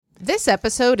This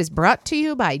episode is brought to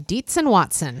you by Dietz &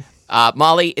 Watson.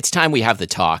 Molly, it's time we have the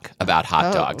talk about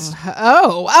hot dogs.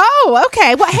 Oh,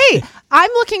 okay. Well, hey, I'm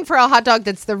looking for a hot dog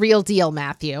that's the real deal,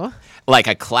 Matthew. Like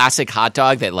a classic hot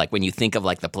dog that, like, when you think of,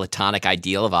 like, the platonic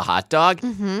ideal of a hot dog,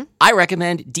 I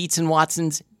recommend Dietz &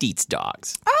 Watson's Dietz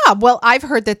Dogs. Well, I've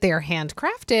heard that they're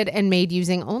handcrafted and made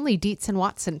using only Dietz &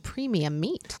 Watson premium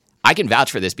meat. I can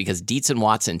vouch for this because Dietz &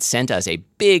 Watson sent us a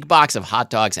big box of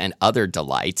hot dogs and other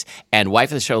delights. And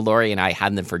wife of the show, Lori, and I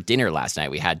had them for dinner last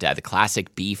night. We had the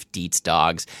classic beef Dietz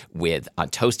dogs with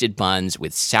toasted buns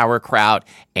with sauerkraut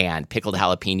and pickled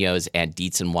jalapenos and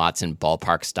Dietz & Watson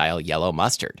ballpark-style yellow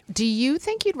mustard. Do you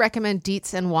think you'd recommend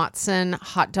Dietz & Watson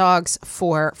hot dogs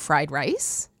for fried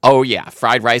rice? Oh, yeah.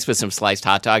 Fried rice with some sliced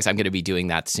hot dogs. I'm going to be doing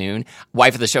that soon.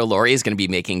 Wife of the show, Lori, is going to be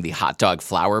making the hot dog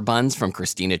flour buns from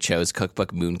Christina Cho's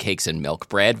cookbook, Mooncakes and Milk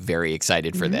Bread. Very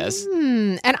excited for this.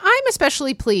 And I'm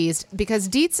especially pleased because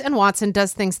Dietz & Watson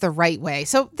does things the right way.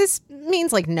 So this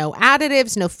means like no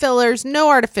additives, no fillers, no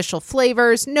artificial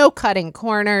flavors, no cutting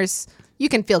corners. You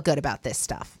can feel good about this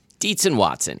stuff. Dietz &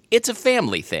 Watson. It's a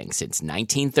family thing since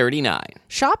 1939.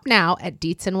 Shop now at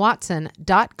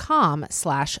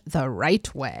DietzandWatson.com/the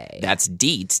right way. That's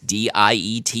Dietz,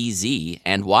 D-I-E-T-Z,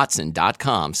 and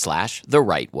Watson.com/the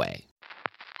right way.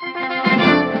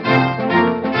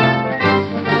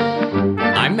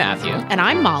 I'm Matthew. And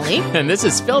I'm Molly. And this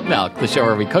is Spilled Milk, the show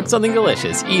where we cook something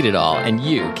delicious, eat it all, and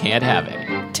you can't have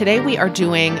it. Today we are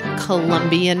doing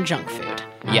Colombian junk food.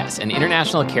 Yes, an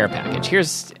international care package.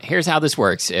 Here's how this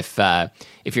works. If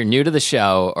you're new to the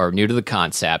show or new to the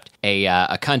concept,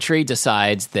 a country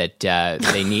decides that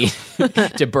they need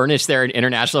to burnish their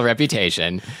international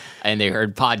reputation, and they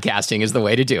heard podcasting is the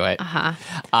way to do it.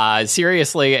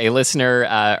 Seriously, a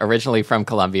listener originally from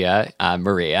Colombia,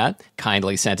 Maria,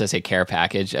 kindly sent us a care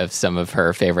package of some of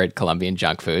her favorite Colombian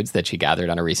junk foods that she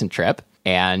gathered on a recent trip,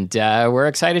 and we're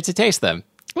excited to taste them.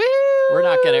 Woo!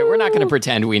 We're not gonna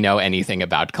pretend we know anything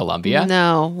about Colombia.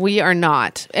 No, we are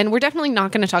not. And we're definitely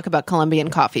not going to talk about Colombian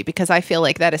coffee because I feel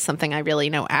like that is something I really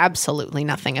know absolutely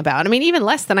nothing about. I mean, even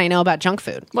less than I know about junk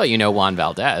food. Well, you know Juan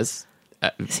Valdez.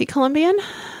 Is he Colombian?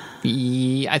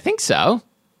 I think so.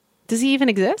 Does he even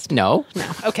exist? No.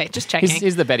 Okay, just checking.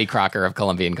 He's the Betty Crocker of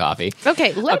Colombian coffee.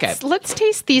 Okay, let's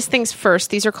taste these things first.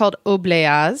 These are called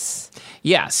obleas.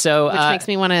 Yeah, so which makes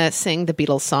me want to sing the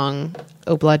Beatles song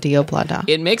Obla di Oblada.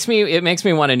 It makes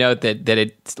me want to note that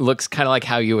it looks kind of like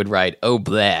how you would write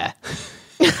Obleh.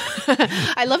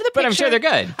 I love the picture. But I'm sure they're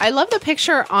good. I love the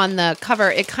picture on the cover.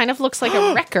 It kind of looks like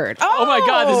a record. Oh my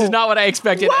God, this is not what I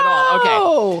expected at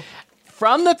all. Okay.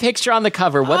 From the picture on the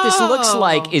cover, what this looks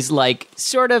like is like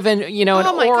sort of an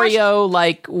Oreo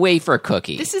like wafer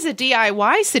cookie. This is a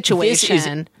DIY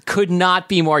situation. Could not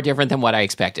be more different than what I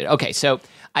expected. Okay, so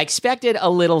I expected a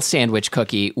little sandwich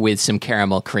cookie with some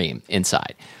caramel cream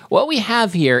inside. What we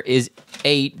have here is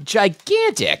a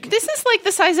gigantic. This is like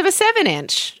the size of a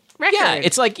 7-inch record. Yeah,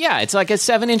 it's like a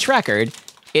 7-inch record.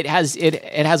 It has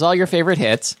all your favorite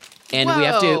hits, and we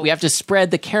have to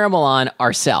spread the caramel on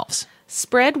ourselves.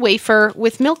 Spread wafer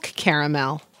with milk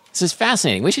caramel. This is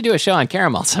fascinating. We should do a show on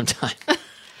caramel sometime.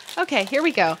 Okay, here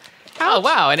we go. Oh,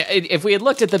 wow. And if we had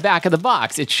looked at the back of the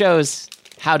box, it shows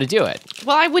how to do it.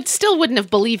 Well, I wouldn't have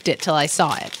believed it till I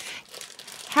saw it.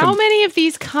 How many of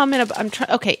these come in a...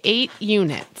 8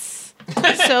 units.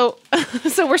 So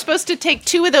we're supposed to take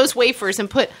 2 of those wafers and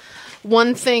put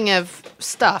one thing of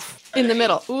stuff in the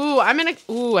middle.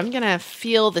 I'm gonna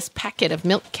feel this packet of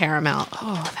milk caramel.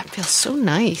 Oh, that feels so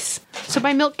nice. So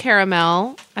by milk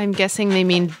caramel, I'm guessing they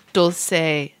mean dulce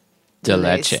de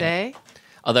leche.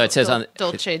 Although it says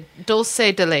dulce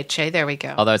de leche. There we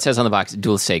go. Although it says on the box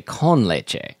dulce con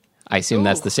leche. I assume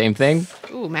that's the same thing.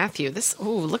 Ooh, Matthew,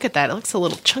 look at that. It looks a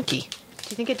little chunky. Do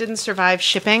you think it didn't survive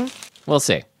shipping? We'll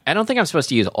see. I don't think I'm supposed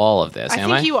to use all of this,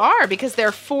 am I? I think you are, because there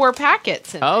are 4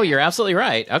 packets in there. You're absolutely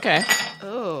right. Okay.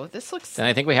 Oh, this looks... Then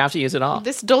I think we have to use it all.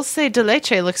 This dulce de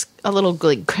leche looks a little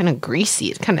kind of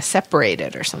greasy. It's kind of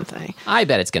separated or something. I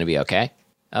bet it's going to be okay.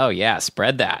 Oh, yeah.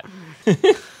 Spread that.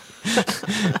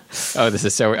 This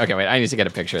is so... Okay, wait. I need to get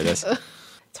a picture of this.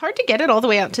 It's hard to get it all the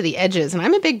way out to the edges. And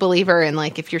I'm a big believer in,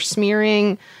 like, if you're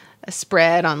smearing a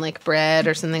spread on, like, bread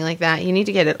or something like that, you need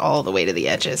to get it all the way to the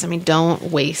edges. I mean,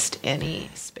 don't waste any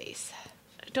space.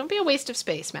 Don't be a waste of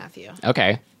space, Matthew.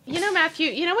 Okay. You know,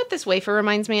 Matthew, you know what this wafer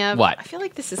reminds me of? What? I feel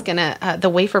like this is going to, the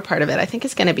wafer part of it, I think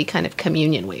is going to be kind of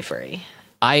communion wafery.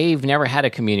 I've never had a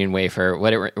communion wafer.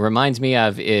 What it reminds me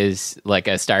of is like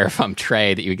a styrofoam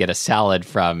tray that you get a salad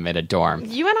from in a dorm.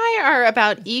 You and I are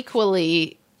about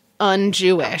equally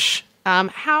un-Jewish.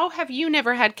 How have you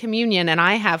never had communion and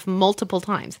I have multiple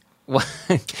times? What?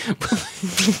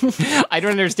 I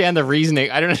don't understand the reasoning.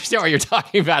 I don't understand what you're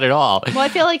talking about at all. Well, I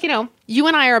feel like, you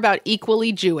and I are about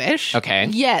equally Jewish. Okay.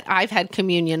 Yet I've had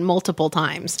communion multiple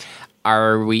times.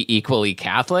 Are we equally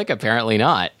Catholic? Apparently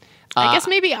not. I guess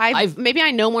maybe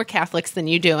I know more Catholics than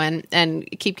you do and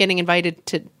keep getting invited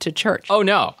to church. Oh,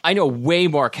 no. I know way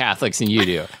more Catholics than you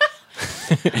do.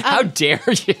 How dare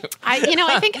you? I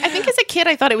think as a kid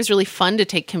I thought it was really fun to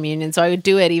take communion, so I would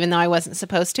do it even though I wasn't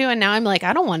supposed to. And now I'm like,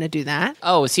 I don't want to do that.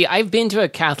 Oh, see, I've been to a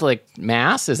Catholic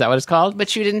mass. Is that what it's called?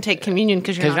 But you didn't take communion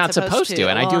because you're not supposed to.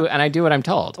 And I do what I'm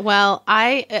told. Well,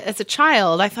 as a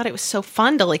child, I thought it was so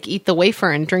fun to like eat the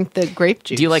wafer and drink the grape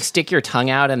juice. Do you like stick your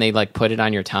tongue out and they like put it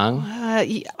on your tongue?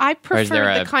 I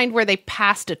prefer the kind where they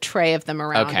passed a tray of them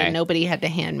around and nobody had to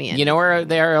hand me any. You know where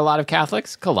there are a lot of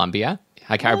Catholics? Colombia.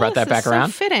 I brought that back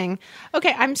around. So fitting.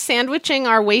 Okay, I'm sandwiching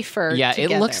our wafer. Yeah,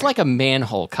 together. It looks like a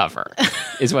manhole cover,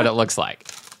 is what it looks like.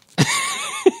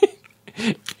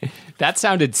 That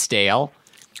sounded stale.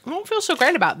 I don't feel so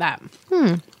great about that.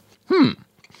 I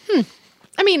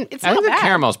mean, it's not I think bad. the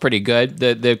caramel's pretty good.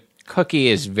 The cookie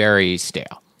is very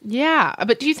stale. Yeah,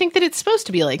 but do you think that it's supposed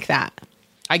to be like that?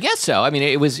 I guess so. I mean,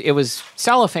 it was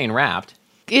cellophane wrapped.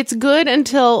 It's good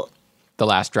until the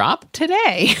last drop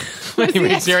today. Wait,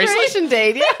 the seriously? expiration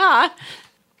date. Yeah.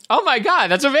 Oh my God,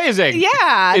 that's amazing.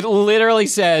 Yeah. It literally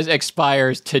says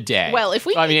expires today. Well, if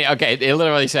we... I mean, okay, it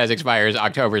literally says expires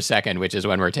October 2nd, which is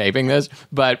when we're taping this,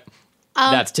 but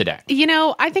that's today.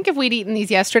 I think if we'd eaten these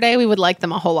yesterday, we would like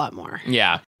them a whole lot more.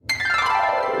 Yeah.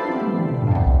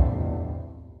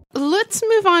 Let's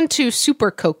move on to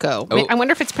Super Cocoa. Oh. I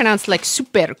wonder if it's pronounced like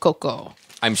Super Cocoa.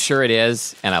 I'm sure it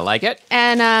is, and I like it.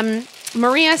 And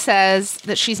Maria says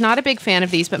that she's not a big fan of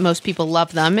these, but most people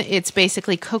love them. It's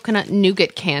basically coconut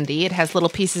nougat candy. It has little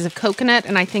pieces of coconut,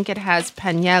 and I think it has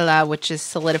panela, which is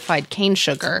solidified cane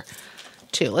sugar,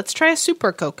 too. Let's try a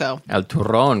Super Cocoa. El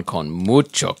turrón con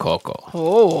mucho coco.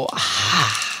 Oh.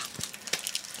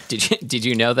 Did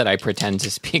you know that I pretend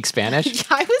to speak Spanish?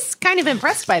 I was kind of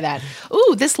impressed by that.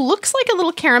 Ooh, this looks like a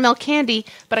little caramel candy,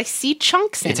 but I see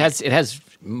chunks in it. It has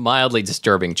mildly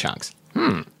disturbing chunks.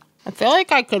 I feel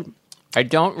like I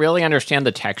don't really understand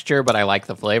the texture, but I like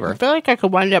the flavor. I feel like I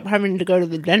could wind up having to go to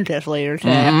the dentist later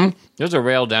today. Mm-hmm. There's a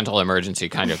real dental emergency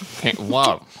kind of thing.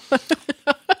 Whoa.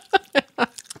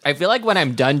 I feel like when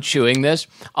I'm done chewing this,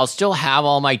 I'll still have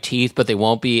all my teeth, but they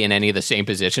won't be in any of the same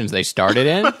positions they started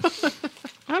in.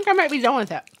 I think I might be done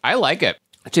with it. I like it.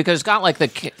 Because it's got like the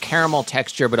caramel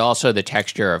texture, but also the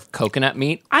texture of coconut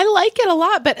meat. I like it a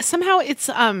lot, but somehow it's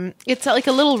like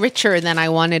a little richer than I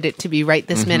wanted it to be right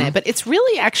this minute. But it's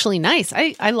really actually nice.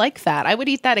 I like that. I would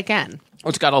eat that again.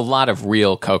 It's got a lot of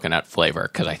real coconut flavor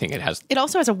because I think it has. It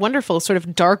also has a wonderful sort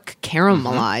of dark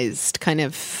caramelized kind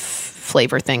of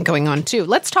flavor thing going on too.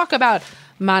 Let's talk about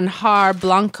Manjar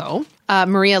Blanco.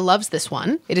 Maria loves this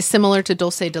one. It is similar to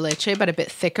dulce de leche, but a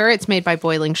bit thicker. It's made by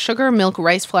boiling sugar, milk,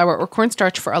 rice flour, or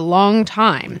cornstarch for a long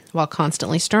time while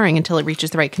constantly stirring until it reaches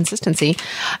the right consistency.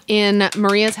 In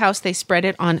Maria's house, they spread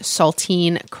it on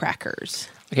saltine crackers.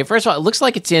 Okay, first of all, it looks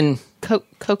like it's in...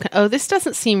 Coconut. Oh, this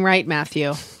doesn't seem right,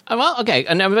 Matthew. Well, okay,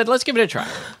 but let's give it a try.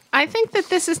 I think that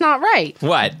this is not right.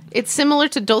 What? It's similar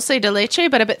to dulce de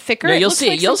leche, but a bit thicker. No, It looks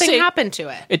like something happened to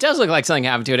it. It does look like something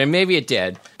happened to it, and maybe it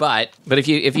did. But if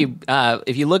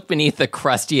you look beneath the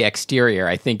crusty exterior,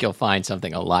 I think you'll find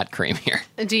something a lot creamier.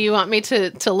 Do you want me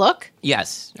to look?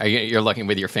 Yes. You're looking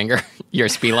with your finger. You're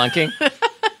spelunking.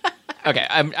 Okay,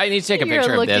 I need to take a picture of this.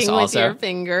 You're looking Also, with your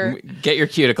finger. Get your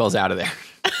cuticles out of there.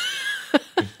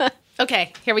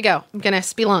 Okay, here we go. I'm going to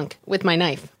spelunk with my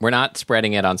knife. We're not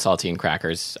spreading it on saltine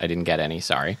crackers. I didn't get any,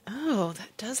 sorry. Oh,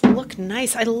 that does look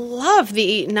nice. I love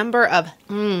the number of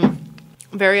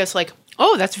various,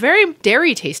 that's very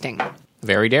dairy tasting.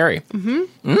 Very dairy.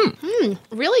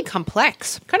 Really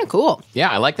complex. Kind of cool. Yeah,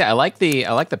 I like that. I like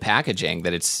the packaging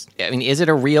that it's, I mean, is it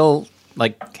a real,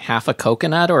 half a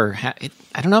coconut or,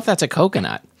 I don't know if that's a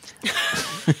coconut.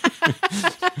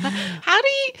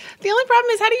 The only problem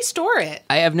is how do you store it?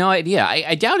 I have no idea.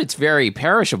 I doubt it's very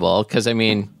perishable because, I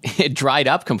mean, it dried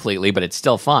up completely, but it's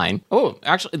still fine. Oh,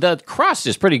 actually, the crust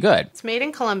is pretty good. It's made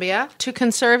in Colombia to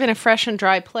conserve in a fresh and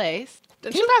dry place.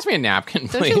 Can you pass me a napkin,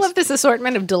 please? Don't you love this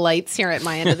assortment of delights here at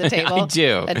my end of the table? I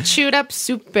do. A chewed up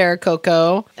Super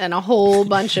Cocoa and a whole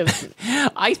bunch of...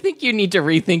 I think you need to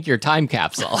rethink your time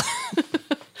capsule.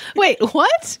 Wait,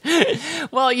 what?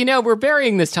 Well, we're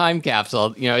burying this time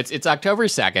capsule. It's October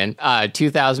 2nd,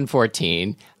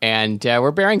 2014, and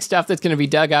we're burying stuff that's going to be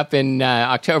dug up in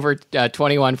October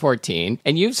 2114.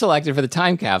 And you've selected for the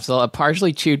time capsule a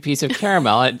partially chewed piece of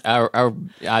caramel,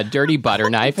 a dirty butter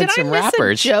knife, and some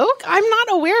wrappers. A joke? I'm not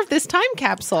aware of this time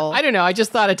capsule. I don't know. I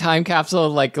just thought a time capsule,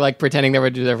 like pretending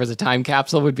there was a time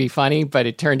capsule, would be funny, but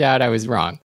it turned out I was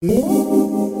wrong.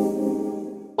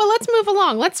 Well, let's move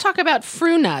along. Let's talk about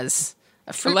Frunas,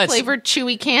 a fruit-flavored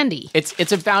chewy candy.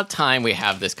 It's about time we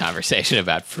have this conversation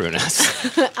about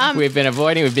Frunas.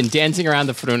 We've been dancing around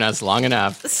the Frunas long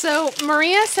enough. So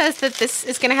Maria says that this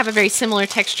is going to have a very similar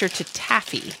texture to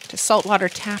taffy, to saltwater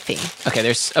taffy. Okay,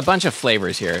 there's a bunch of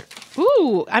flavors here.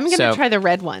 Ooh, I'm going to try the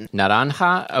red one.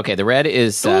 Naranja. Okay, the red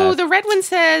is... Ooh, the red one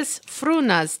says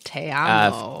Frunas te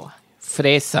amo.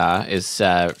 Fresa is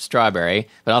strawberry,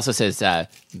 but also says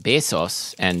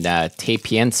besos and te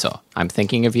pienso. I'm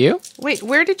thinking of you. Wait,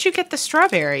 where did you get the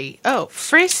strawberry? Oh,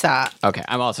 fresa. Okay,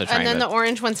 I'm also trying. And then the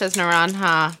orange one says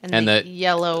naranja, and the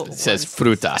yellow says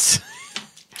frutas.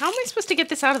 How am I supposed to get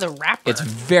this out of the wrapper? It's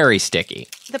very sticky.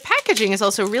 The packaging is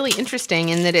also really interesting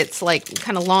in that it's like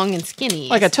kind of long and skinny.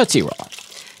 Like a Tootsie Roll.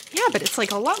 Yeah, but it's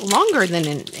like a lot longer than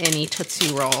in any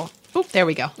Tootsie Roll. Oop, there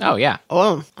we go. Oh, yeah.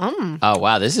 Oh, Oh,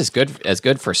 wow. This is good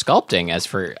for sculpting as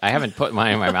for... I haven't put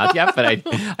mine in my mouth yet, but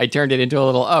I turned it into a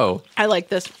little O. I like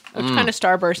this. It's kind of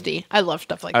starbursty. I love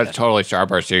stuff like this. It's totally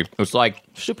starbursty. It's like...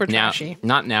 Super trashy.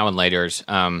 Not now and laters.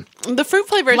 The fruit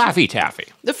flavor... Laffy Taffy.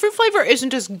 The fruit flavor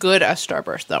isn't as good as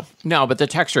Starburst, though. No, but the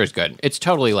texture is good. It's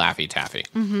totally Laffy Taffy.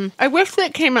 Mm-hmm. I wish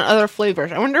that came in other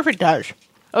flavors. I wonder if it does.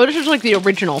 Oh, this is like the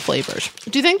original flavors.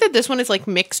 Do you think that this one is like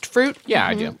mixed fruit? Yeah,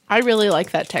 I do. I really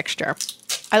like that texture.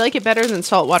 I like it better than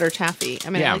saltwater taffy.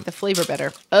 I mean, I like the flavor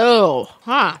better. Oh,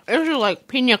 this is like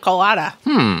pina colada.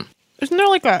 Isn't there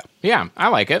like a... Yeah, I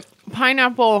like it.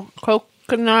 Pineapple,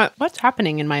 coconut... What's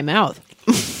happening in my mouth?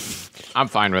 I'm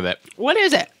fine with it. What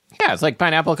is it? Yeah, it's like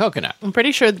pineapple coconut. I'm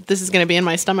pretty sure that this is going to be in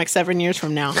my stomach 7 years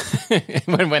from now.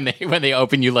 when they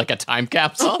open you like a time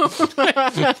capsule.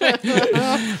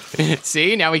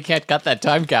 See, now we can't cut that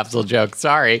time capsule joke.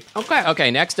 Sorry. Okay.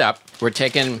 Next up, we're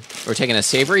taking a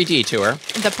savory detour.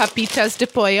 The papitas de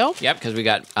pollo. Yep, because we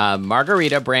got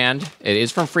Margarita brand. It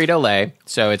is from Frito-Lay,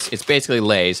 so it's basically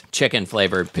Lay's chicken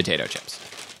flavored potato chips.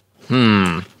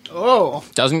 Oh,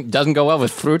 doesn't go well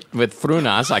with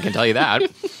Frunas. I can tell you that.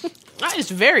 That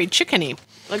is very chickeny,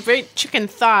 like very chicken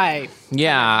thigh.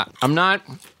 Yeah, I'm not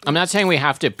saying we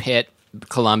have to pit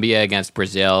Colombia against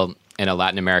Brazil in a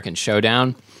Latin American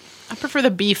showdown. I prefer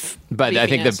the beef. But I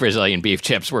think the Brazilian beef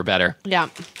chips were better. Yeah.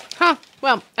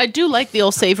 Well, I do like the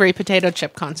old savory potato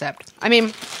chip concept. I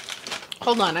mean,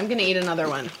 hold on, I'm going to eat another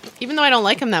one. Even though I don't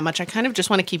like them that much, I kind of just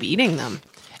want to keep eating them.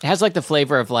 It has like the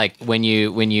flavor of like when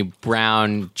you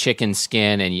brown chicken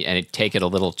skin and you take it a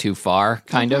little too far,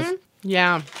 kind of.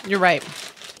 Yeah, you're right.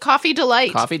 Coffee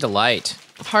Delight. Coffee Delight.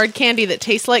 Hard candy that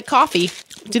tastes like coffee.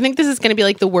 Do you think this is going to be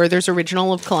like the Werther's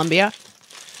original of Colombia?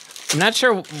 I'm not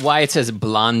sure why it says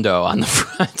Blondo on the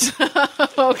front.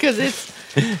 Oh, because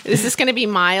is this going to be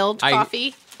mild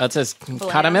coffee? It says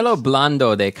Caramelo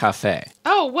Blando de Café.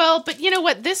 Oh, well, but you know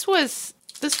what? This was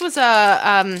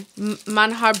a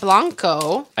Manjar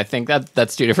Blanco. I think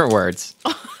that's two different words.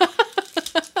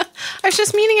 I was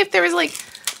just meaning if there was like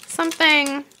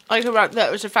something... Like about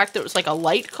that was the fact that it was like a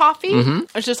light coffee.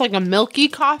 It's just like a milky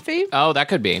coffee. Oh, that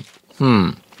could be.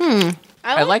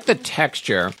 I like the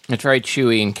texture. It's very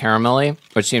chewy and caramelly,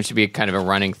 which seems to be kind of a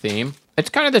running theme. It's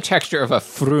kind of the texture of a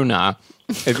fruna,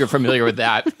 if you're familiar with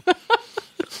that.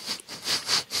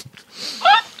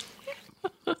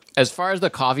 As far as the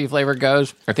coffee flavor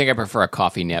goes, I think I prefer a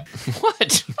coffee nip.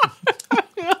 What? I'm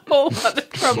having a whole lot of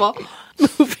trouble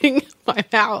moving my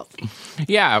mouth.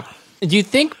 Yeah. Do you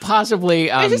think possibly...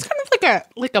 it's just kind of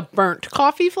like a burnt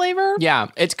coffee flavor. Yeah,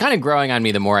 it's kind of growing on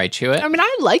me the more I chew it. I mean,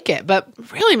 I like it, but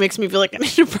really makes me feel like I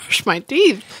need to brush my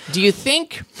teeth. Do you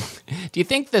think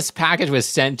this package was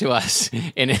sent to us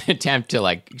in an attempt to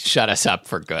like shut us up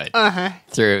for good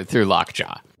through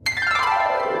Lockjaw?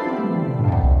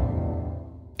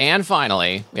 And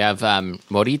finally, we have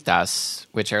Moritas,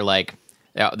 which are like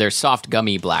they're soft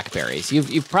gummy blackberries.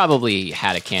 You've probably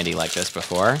had a candy like this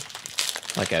before.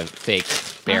 Like a fake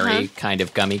berry kind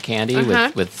of gummy candy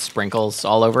with sprinkles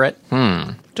all over it.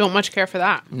 Don't much care for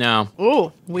that. No.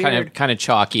 Ooh, weird. Kind of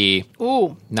chalky.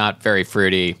 Ooh. Not very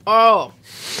fruity. Oh.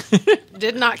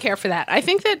 Did not care for that. I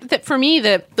think that for me,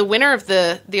 the winner of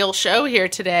the old show here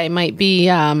today might be...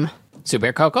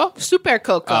 Super Coco? Super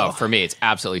Coco. Oh, for me, it's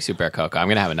absolutely Super Coco. I'm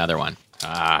going to have another one.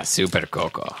 Super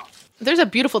Coco. There's a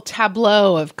beautiful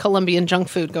tableau of Colombian junk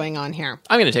food going on here.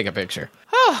 I'm going to take a picture.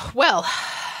 Oh, well...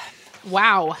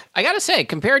 Wow. I gotta say,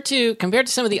 compared to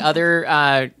some of the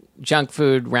other junk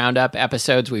food roundup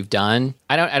episodes we've done,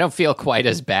 I don't feel quite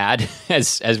as bad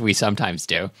as we sometimes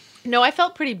do. No, I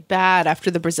felt pretty bad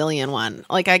after the Brazilian one.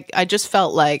 Like, I just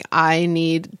felt like I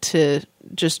need to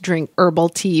just drink herbal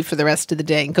tea for the rest of the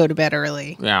day and go to bed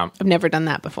early. Yeah. I've never done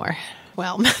that before.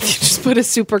 Well, Matthew just put a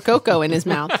Super Cocoa in his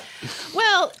mouth.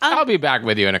 Well, I'll be back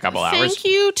with you in a couple hours. Thank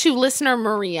you to listener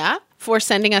Maria for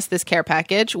sending us this care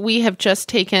package. We have just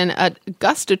taken a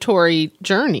gustatory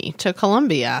journey to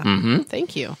Colombia. Mm-hmm.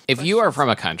 Thank you. If you are from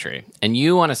a country and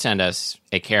you want to send us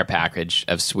a care package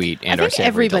of sweet and or savory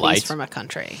everybody's delights, from a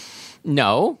country.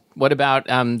 No. What about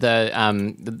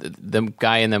the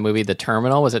guy in the movie The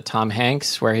Terminal? Was it Tom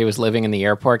Hanks, where he was living in the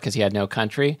airport because he had no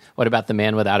country? What about the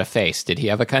man without a face? Did he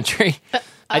have a country?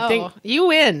 I think you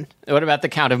win. What about the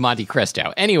Count of Monte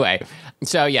Cristo? Anyway,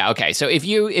 so yeah, okay. So if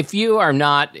you're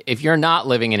not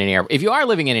living in an airport, if you are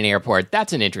living in an airport,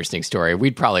 that's an interesting story.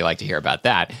 We'd probably like to hear about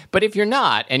that. But if you're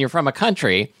not, and you're from a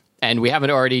country, and we haven't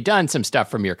already done some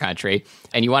stuff from your country,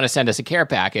 and you want to send us a care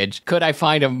package, could I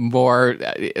find a more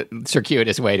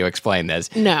circuitous way to explain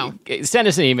this? No. Send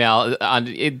us an email.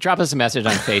 Drop us a message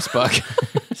on Facebook.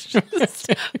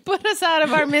 Put us out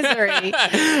of our misery.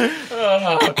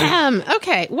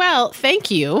 Okay, well,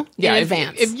 thank you in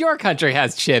advance. If your country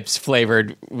has chips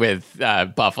flavored with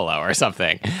buffalo or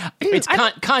something, it's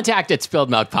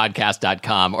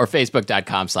contact@spilledmilkpodcast.com or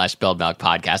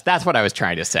facebook.com/spilledmilkpodcast. That's what I was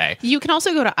trying to say. You can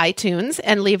also go to iTunes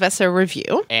and leave us a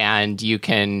review. And you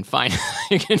can find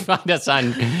us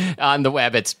on the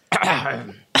web. It's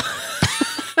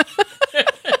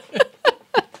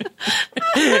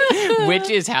which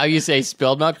is how you say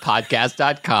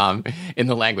spilledmilkpodcast.com in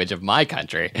the language of my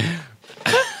country.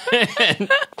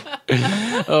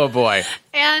 Oh, boy.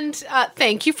 And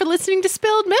thank you for listening to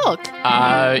Spilled Milk.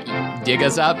 Dig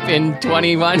us up in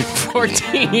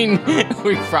 2114.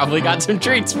 We've probably got some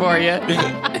treats for you.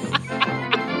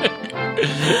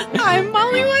 I'm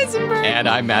Molly Weisenberg. And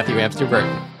I'm Matthew Amster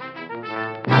Burton.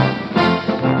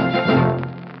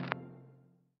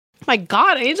 My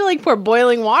God, I need to pour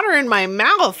boiling water in my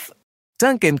mouth.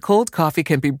 Dunkin' cold coffee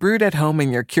can be brewed at home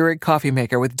in your Keurig coffee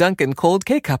maker with Dunkin' cold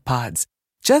K-Cup pods.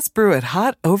 Just brew it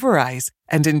hot over ice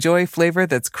and enjoy flavor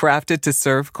that's crafted to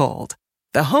serve cold.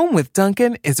 The home with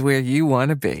Dunkin' is where you want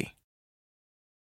to be.